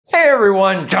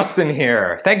everyone, Justin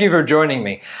here. Thank you for joining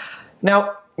me.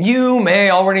 Now, you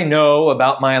may already know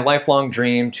about my lifelong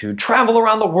dream to travel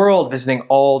around the world visiting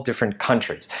all different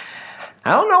countries.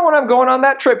 I don't know when I'm going on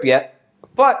that trip yet,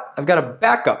 but I've got a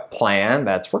backup plan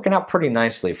that's working out pretty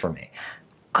nicely for me.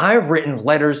 I've written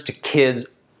letters to kids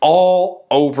all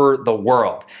over the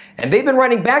world, and they've been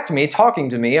writing back to me, talking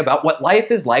to me about what life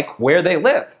is like where they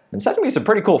live, and sending me some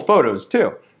pretty cool photos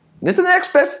too. This is the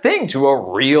next best thing to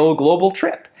a real global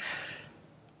trip.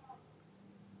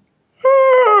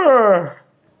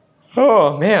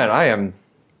 Oh man, I am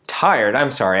tired.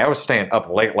 I'm sorry, I was staying up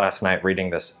late last night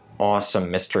reading this awesome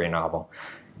mystery novel.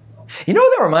 You know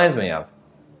what that reminds me of?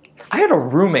 I had a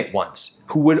roommate once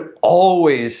who would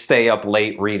always stay up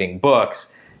late reading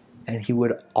books, and he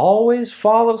would always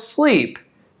fall asleep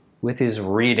with his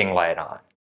reading light on.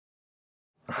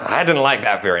 I didn't like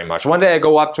that very much. One day I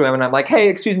go up to him and I'm like, hey,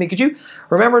 excuse me, could you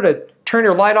remember to turn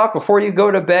your light off before you go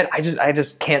to bed? I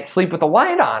just can't sleep with the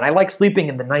light on. I like sleeping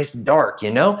in the nice dark, you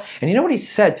know? And you know what he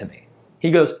said to me?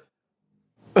 He goes,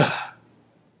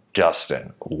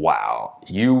 Justin, wow,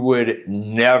 you would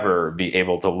never be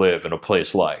able to live in a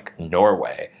place like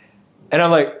Norway. And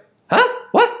I'm like, huh?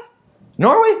 What?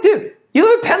 Norway? Dude, you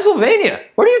live in Pennsylvania.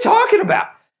 What are you talking about?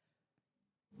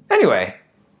 Anyway,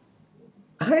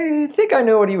 I think I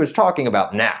know what he was talking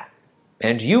about now,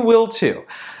 and you will too.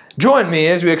 Join me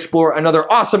as we explore another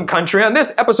awesome country on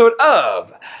this episode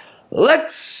of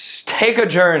Let's Take a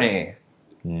Journey,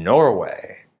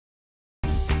 Norway.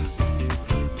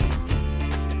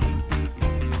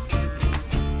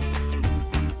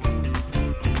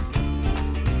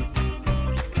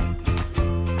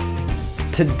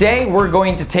 Today we're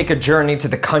going to take a journey to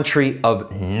the country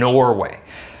of Norway.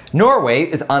 Norway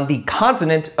is on the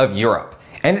continent of Europe,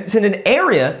 and it's in an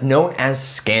area known as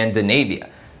Scandinavia.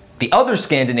 The other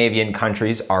Scandinavian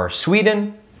countries are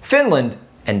Sweden, Finland,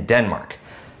 and Denmark.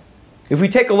 If we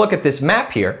take a look at this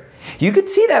map here, you can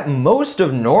see that most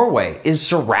of Norway is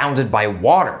surrounded by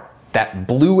water, that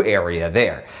blue area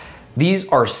there. These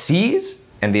are seas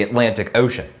and the Atlantic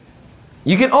Ocean.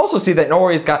 You can also see that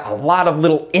Norway's got a lot of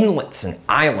little inlets and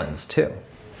islands too.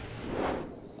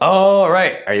 All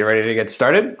right, are you ready to get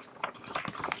started?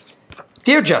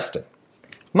 Dear Justin,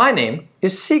 my name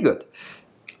is Sigurd.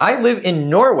 I live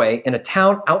in Norway in a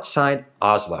town outside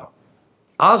Oslo.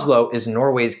 Oslo is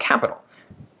Norway's capital.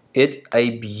 It's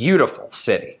a beautiful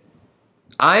city.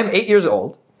 I'm 8 years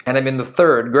old and I'm in the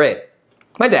 3rd grade.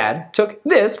 My dad took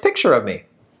this picture of me.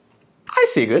 Hi,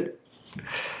 Sigurd.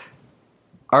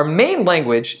 Our main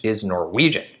language is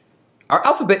Norwegian. Our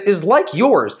alphabet is like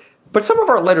yours, but some of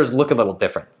our letters look a little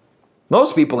different.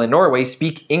 Most people in Norway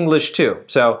speak English too,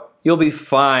 so you'll be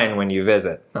fine when you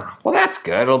visit. Oh, well, that's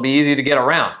good. It'll be easy to get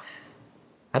around.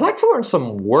 I'd like to learn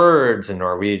some words in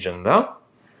Norwegian, though.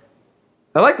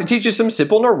 I'd like to teach you some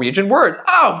simple Norwegian words.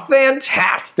 Oh,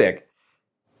 fantastic!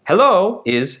 Hello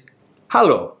is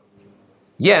hallo.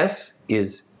 Yes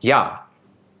is ja.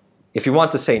 If you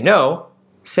want to say no,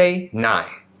 say nei.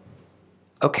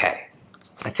 Okay,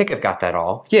 I think I've got that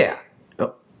all. Yeah.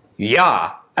 Oh,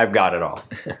 yeah, I've got it all.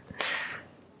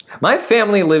 My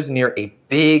family lives near a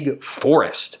big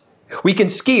forest. We can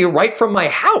ski right from my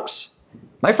house.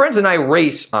 My friends and I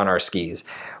race on our skis.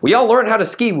 We all learned how to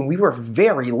ski when we were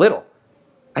very little.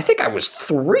 I think I was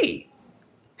 3.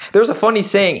 There's a funny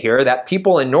saying here that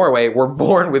people in Norway were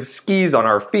born with skis on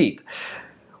our feet.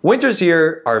 Winters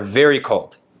here are very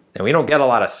cold, and we don't get a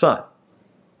lot of sun.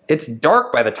 It's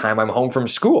dark by the time I'm home from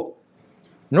school.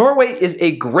 Norway is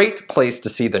a great place to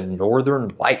see the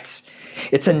northern lights.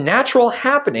 It's a natural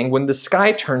happening when the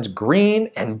sky turns green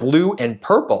and blue and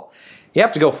purple. You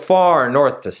have to go far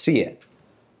north to see it.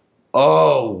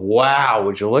 Oh, wow,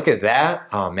 would you look at that?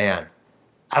 Oh man,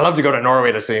 I'd love to go to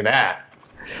Norway to see that.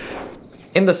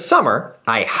 In the summer,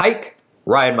 I hike,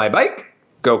 ride my bike,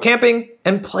 go camping,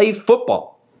 and play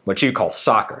football, what you call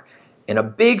soccer, in a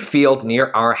big field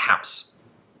near our house.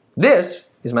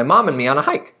 This is my mom and me on a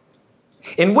hike.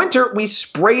 In winter, we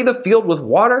spray the field with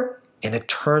water and it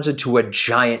turns into a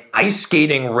giant ice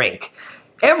skating rink.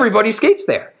 Everybody skates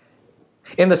there.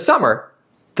 In the summer,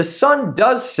 the sun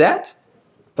does set,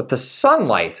 but the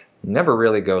sunlight never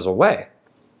really goes away.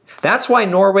 That's why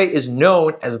Norway is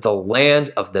known as the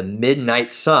land of the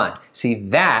midnight sun. See,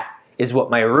 that is what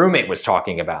my roommate was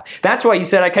talking about. That's why he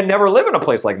said I can never live in a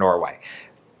place like Norway.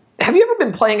 Have you ever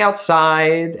been playing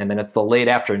outside and then it's the late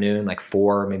afternoon, like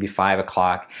 4, maybe 5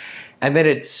 o'clock, and then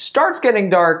it starts getting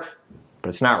dark, but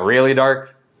it's not really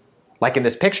dark, like in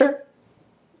this picture?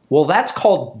 Well, that's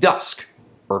called dusk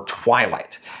or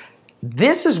twilight.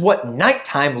 This is what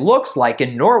nighttime looks like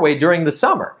in Norway during the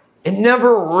summer. It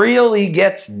never really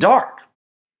gets dark.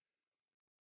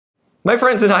 My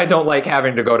friends and I don't like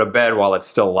having to go to bed while it's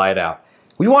still light out.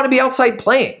 We want to be outside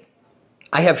playing.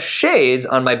 I have shades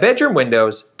on my bedroom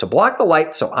windows to block the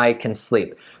light so I can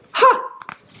sleep.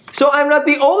 Ha! So I'm not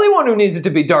the only one who needs it to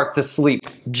be dark to sleep,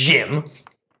 Jim.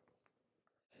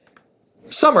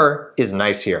 Summer is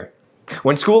nice here.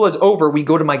 When school is over, we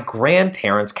go to my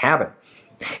grandparents' cabin.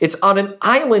 It's on an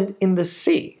island in the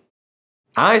sea.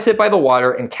 I sit by the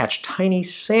water and catch tiny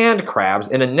sand crabs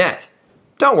in a net.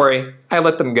 Don't worry, I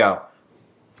let them go.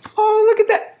 Oh, look at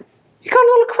that. He caught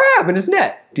a little crab in his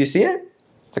net. Do you see it?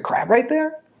 The crab right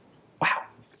there? Wow.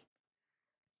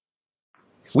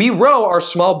 We row our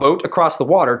small boat across the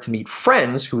water to meet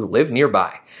friends who live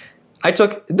nearby. I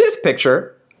took this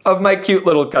picture of my cute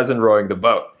little cousin rowing the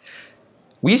boat.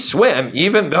 We swim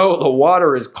even though the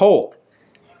water is cold.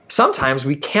 Sometimes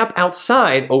we camp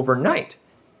outside overnight.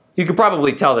 You can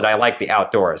probably tell that I like the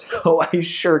outdoors. Oh, I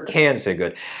sure can,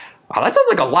 Sigurd. Wow, that sounds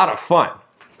like a lot of fun.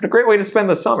 What a great way to spend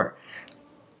the summer.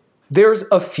 There's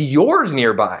a fjord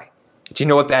nearby. Do you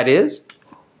know what that is?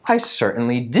 I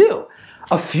certainly do.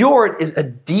 A fjord is a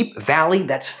deep valley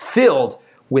that's filled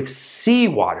with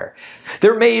seawater.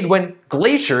 They're made when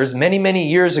glaciers many, many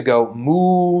years ago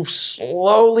moved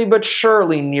slowly but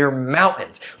surely near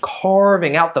mountains,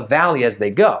 carving out the valley as they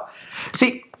go.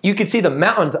 See, you can see the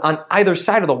mountains on either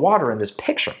side of the water in this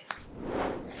picture.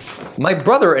 My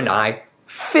brother and I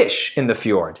fish in the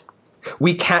fjord.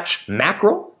 We catch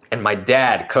mackerel and my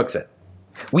dad cooks it.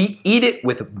 We eat it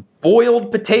with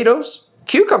boiled potatoes,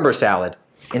 cucumber salad,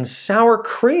 and sour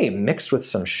cream mixed with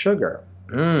some sugar.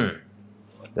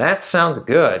 That sounds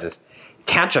good. Just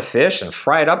catch a fish and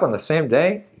fry it up on the same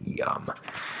day? Yum.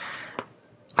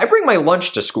 I bring my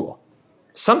lunch to school.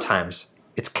 Sometimes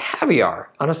it's caviar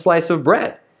on a slice of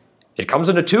bread. It comes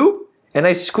in a tube, and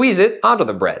I squeeze it onto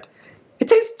the bread. It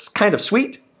tastes kind of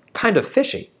sweet, kind of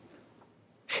fishy.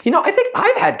 You know, I think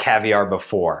I've had caviar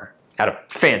before at a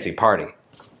fancy party.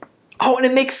 Oh, and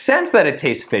it makes sense that it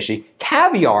tastes fishy.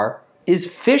 Caviar is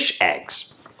fish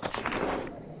eggs.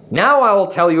 Now I will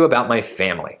tell you about my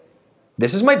family.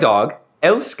 This is my dog,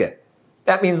 Elske.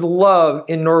 That means love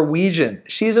in Norwegian.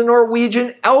 She's a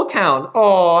Norwegian elk hound.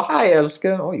 Oh, hi,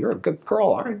 Elske. Oh, you're a good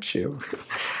girl, aren't you?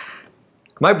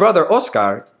 My brother,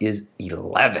 Oskar, is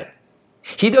 11.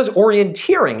 He does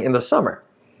orienteering in the summer.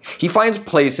 He finds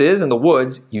places in the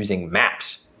woods using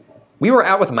maps. We were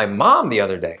out with my mom the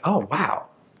other day. Oh, wow.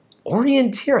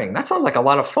 Orienteering. That sounds like a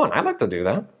lot of fun. I'd like to do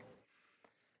that.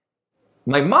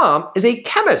 My mom is a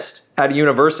chemist at a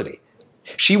university.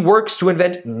 She works to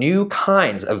invent new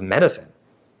kinds of medicine.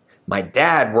 My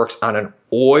dad works on an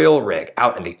oil rig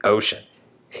out in the ocean.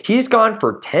 He's gone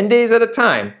for 10 days at a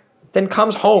time, then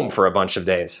comes home for a bunch of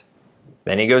days.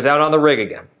 Then he goes out on the rig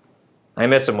again. I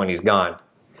miss him when he's gone.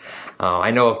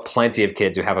 I know of plenty of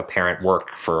kids who have a parent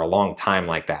work for a long time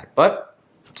like that, but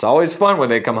it's always fun when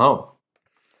they come home.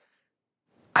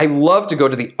 I love to go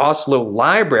to the Oslo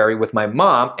library with my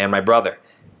mom and my brother.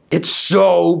 It's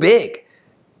so big.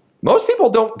 Most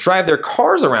people don't drive their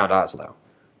cars around Oslo.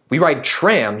 We ride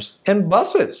trams and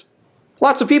buses.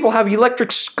 Lots of people have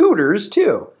electric scooters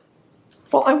too.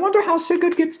 Well, I wonder how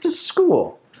Sigurd gets to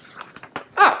school.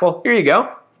 Well, here you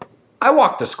go. I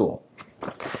walk to school.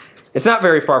 It's not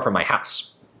very far from my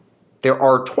house. There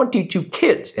are 22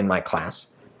 kids in my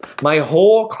class. My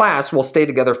whole class will stay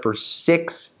together for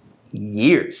 6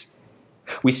 years.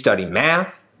 We study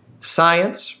math,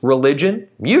 science, religion,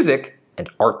 music, and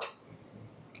art.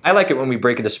 I like it when we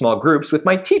break into small groups with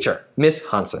my teacher, Miss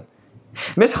Hansen.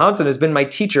 Miss Hansen has been my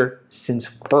teacher since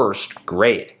first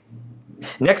grade.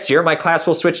 Next year, my class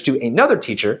will switch to another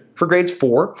teacher for grades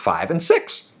 4, 5, and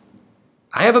 6.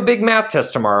 I have a big math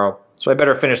test tomorrow, so I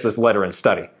better finish this letter and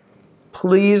study.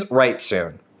 Please write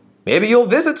soon. Maybe you'll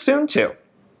visit soon too.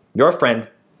 Your friend,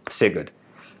 Sigurd.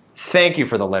 Thank you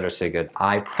for the letter, Sigurd.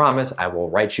 I promise I will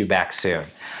write you back soon.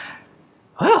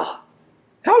 Well,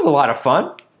 that was a lot of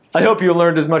fun. I hope you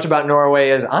learned as much about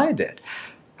Norway as I did.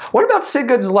 What about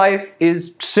Sigurd's life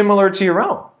is similar to your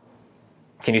own?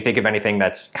 Can you think of anything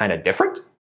that's kind of different?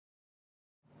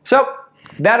 So,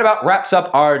 that about wraps up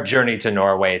our journey to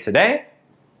Norway today.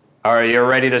 Are you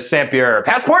ready to stamp your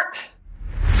passport?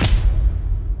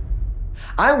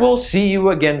 I will see you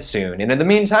again soon, and in the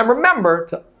meantime, remember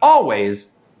to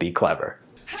always be clever.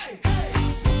 Hey.